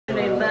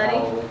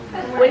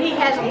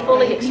wasn't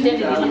fully extended.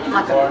 He looked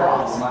like a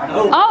cross.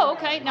 Oh,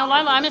 okay. Now,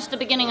 Lila, I missed the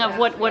beginning of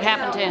what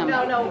happened to him.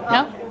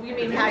 No? You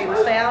mean how he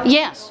was found?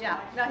 Yes. Yeah.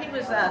 No, he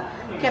was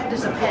kept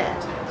as a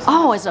pet.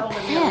 Oh, as a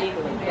pet.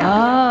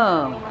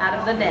 Oh. Out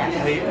of the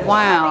nest.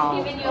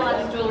 Wow. Giving you a lot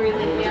of jewelry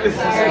lately. I'm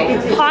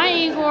sorry. Hi,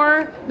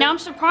 Igor. Now, I'm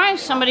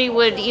surprised somebody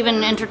would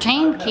even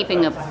entertain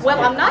keeping a... Well,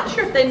 I'm not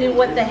sure if they knew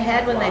what they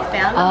had when they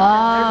found them.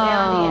 They're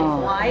downy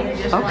and white,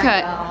 just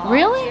okay. like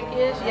really?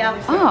 Is.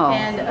 Yeah. Oh.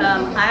 And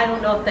I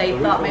don't know if they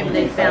thought maybe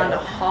they found a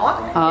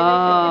hawk.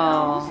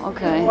 Oh,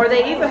 okay. Or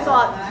they even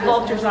thought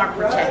vultures aren't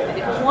protected.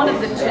 It was one of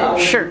the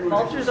two. Sure.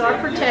 Vultures are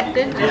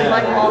protected, just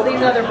like all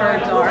these other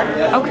birds are.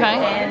 Okay.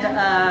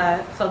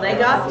 And so they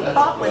got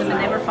caught with them,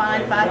 and they were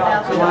fined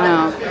 $5,000.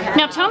 Wow.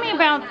 Now tell me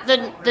about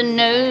the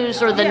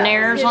nose or the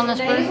nares on this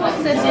bird. The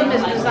nasal system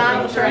is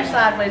designed to turn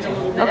sideways a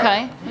little bit.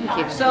 Okay.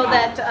 Thank you. So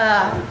that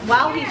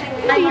while he's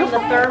playing on the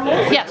thermal,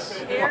 yes,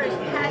 air is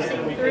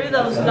passing through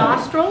those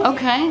nostrils.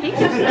 Okay. He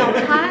can smell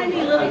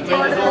tiny little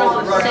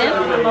particles of scent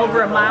from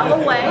over a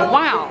mile away.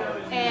 Wow.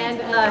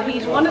 And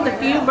he's one of the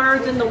few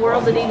birds in the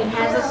world that even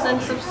has a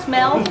sense of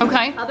smell.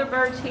 Okay. Other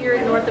birds here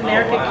in North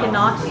America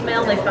cannot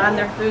smell. They find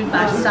their food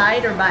by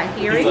sight or by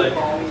hearing.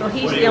 So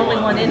he's the only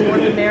one in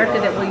North America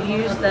that will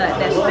use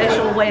that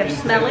special way of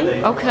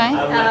smelling. Okay.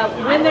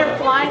 When they're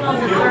flying on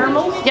the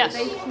thermals, yes,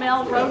 they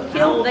smell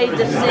roadkill, they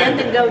descend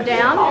and go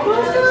down.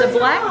 The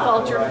black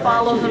vulture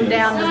follows them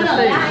down to the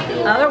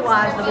food.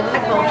 Otherwise, the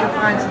black vulture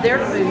finds their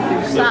food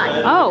through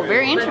sight. Oh,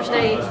 very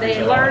interesting. But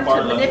they learn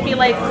to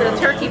manipulate the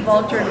turkey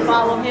vulture and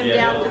follow him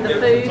down to the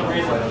food.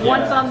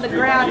 Once on the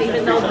ground,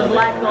 even though the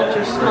black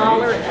vulture is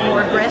smaller, it's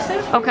more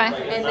aggressive. Okay.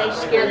 And they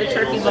scare the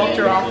turkey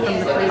vulture off from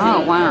the food.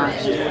 Oh, wow.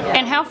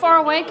 And how far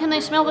away can they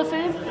smell the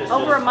food?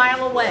 Over a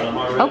mile away.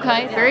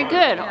 Okay, very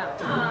good.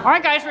 All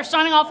right, guys, we're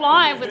signing off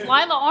live with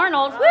Lila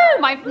Arnold. Woo,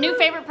 my new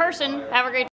favorite person. Have a great day.